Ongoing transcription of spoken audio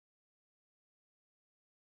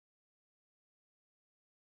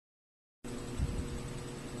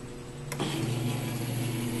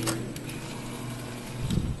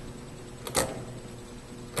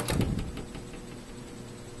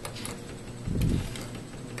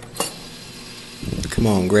Come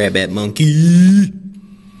on, grab that monkey.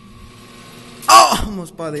 Oh,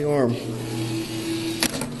 almost by the arm.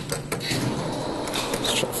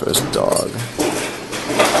 Let's try for this dog.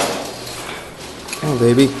 Come on,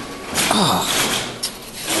 baby. Ah.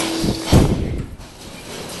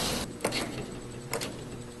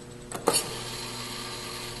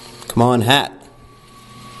 Come on, hat.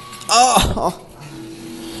 Oh.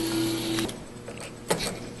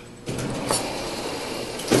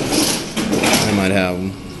 I might have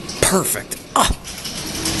him. Perfect. Oh.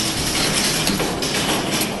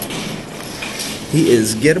 He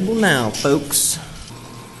is gettable now, folks.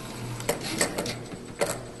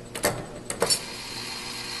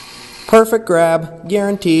 Perfect grab,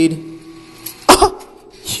 guaranteed. Oh,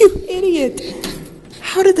 you idiot!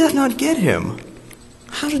 How did that not get him?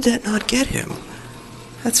 How did that not get him?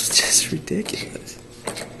 That's just ridiculous.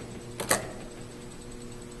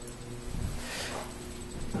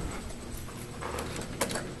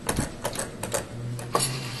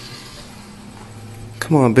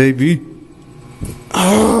 Come on, baby.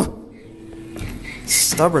 Oh,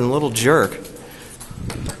 stubborn little jerk.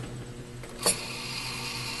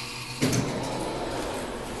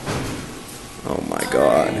 Oh my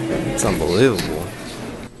God, it's unbelievable.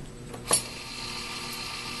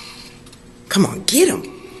 Come on, get him.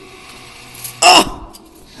 Oh,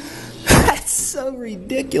 that's so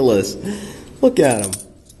ridiculous. Look at him.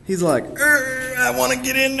 He's like, I want to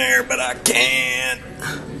get in there, but I can't.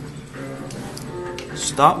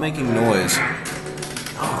 Stop making noise.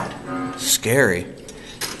 God, scary.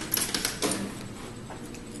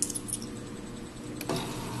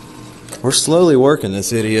 We're slowly working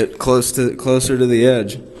this idiot closer to the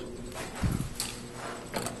edge.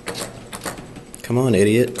 Come on,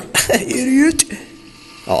 idiot. Idiot.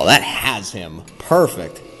 Oh, that has him.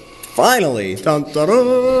 Perfect. Finally. Dun, dun,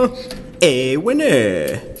 dun. A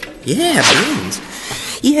winner. Yeah, beans.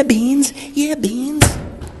 Yeah, beans. Yeah, beans.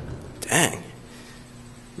 Dang.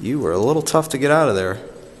 You were a little tough to get out of there.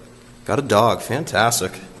 Got a dog.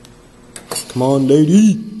 Fantastic. Come on,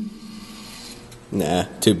 lady. Nah,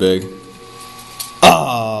 too big.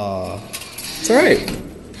 Ah, it's alright.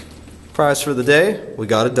 Prize for the day, we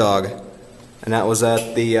got a dog. And that was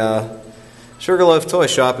at the Sugarloaf toy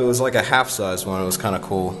shop. It was like a half-size one. It was kind of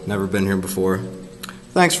cool. Never been here before.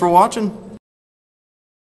 Thanks for watching.